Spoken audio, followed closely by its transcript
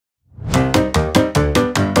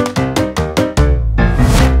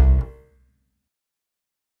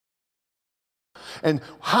And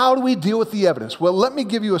how do we deal with the evidence? Well, let me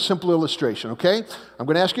give you a simple illustration, okay? I'm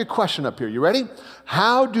going to ask you a question up here. You ready?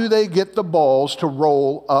 How do they get the balls to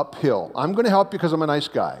roll uphill? I'm going to help you because I'm a nice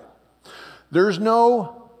guy. There's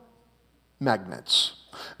no magnets.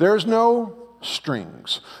 There's no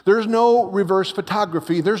strings. There's no reverse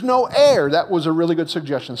photography. There's no air. That was a really good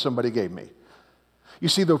suggestion somebody gave me. You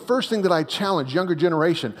see, the first thing that I challenge younger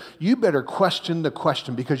generation, you better question the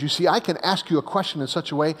question, because you see, I can ask you a question in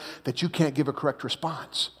such a way that you can't give a correct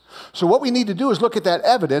response. So what we need to do is look at that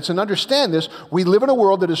evidence and understand this. We live in a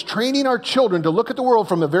world that is training our children to look at the world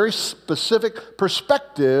from a very specific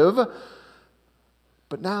perspective.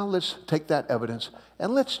 But now let's take that evidence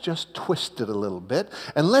and let's just twist it a little bit.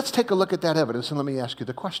 And let's take a look at that evidence, and let me ask you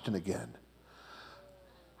the question again.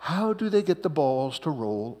 How do they get the balls to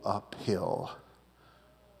roll uphill?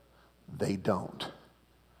 They don't.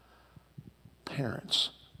 Parents,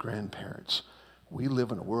 grandparents, we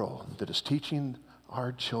live in a world that is teaching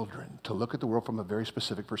our children to look at the world from a very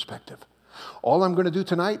specific perspective. All I'm going to do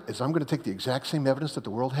tonight is I'm going to take the exact same evidence that the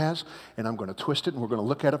world has, and I'm going to twist it, and we're going to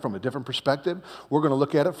look at it from a different perspective. We're going to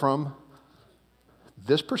look at it from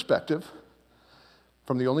this perspective,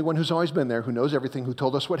 from the only one who's always been there, who knows everything, who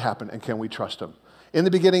told us what happened, and can we trust him? In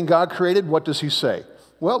the beginning, God created. What does he say?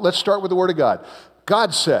 Well, let's start with the Word of God.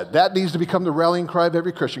 God said. That needs to become the rallying cry of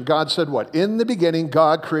every Christian. God said what? In the beginning,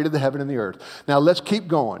 God created the heaven and the earth. Now, let's keep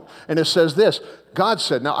going. And it says this. God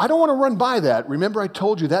said. Now, I don't want to run by that. Remember, I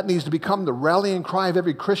told you that needs to become the rallying cry of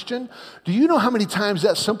every Christian. Do you know how many times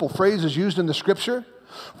that simple phrase is used in the Scripture?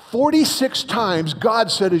 46 times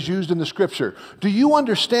God said is used in the Scripture. Do you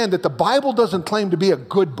understand that the Bible doesn't claim to be a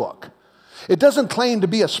good book? It doesn't claim to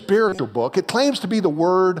be a spiritual book. It claims to be the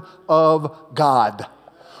Word of God.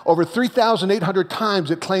 Over 3,800 times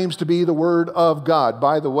it claims to be the Word of God.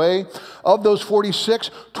 By the way, of those 46,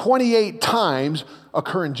 28 times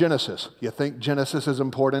occur in Genesis. You think Genesis is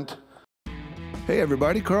important? Hey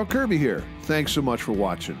everybody, Carl Kirby here. Thanks so much for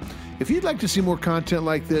watching. If you'd like to see more content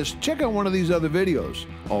like this, check out one of these other videos.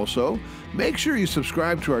 Also, make sure you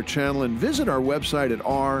subscribe to our channel and visit our website at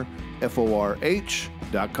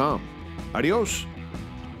rforh.com. Adios.